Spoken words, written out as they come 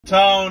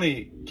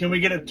Tony, can we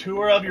get a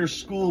tour of your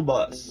school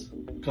bus?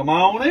 Come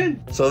on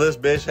in. So this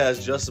bitch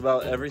has just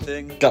about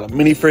everything. Got a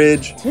mini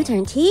fridge.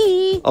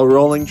 TooTurntTony. A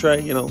rolling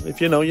tray, you know, if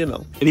you know, you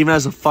know. It even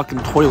has a fucking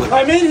toilet.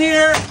 I'm in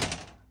here!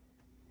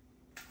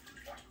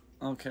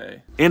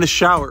 Okay. And a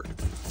shower.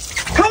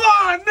 Come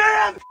on,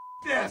 man!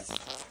 This!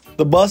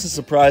 The bus is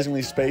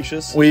surprisingly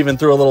spacious. We even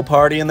threw a little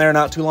party in there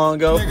not too long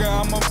ago.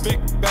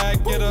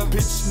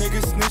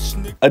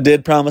 I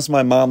did promise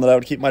my mom that I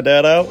would keep my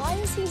dad out. Why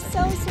is he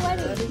so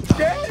sweaty?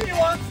 Daddy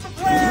wants to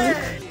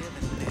play!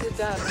 Good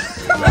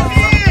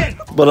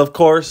job. But of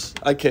course,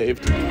 I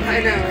caved. I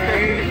know,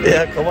 right?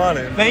 Yeah, come on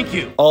in. Thank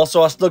you.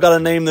 Also, I still gotta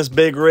name this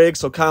big rig,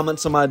 so comment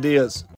some ideas.